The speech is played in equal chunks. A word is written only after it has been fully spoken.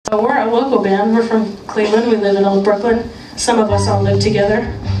We're a local band. We're from Cleveland. We live in Old Brooklyn. Some of us all live together.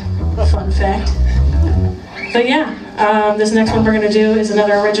 Fun fact. But yeah, this next one we're going to do is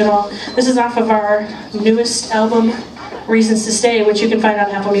another original. This is off of our newest album, Reasons to Stay, which you can find on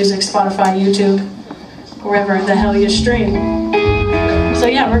Apple Music, Spotify, YouTube, wherever the hell you stream. So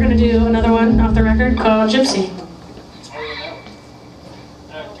yeah, we're going to do another one off the record called Gypsy.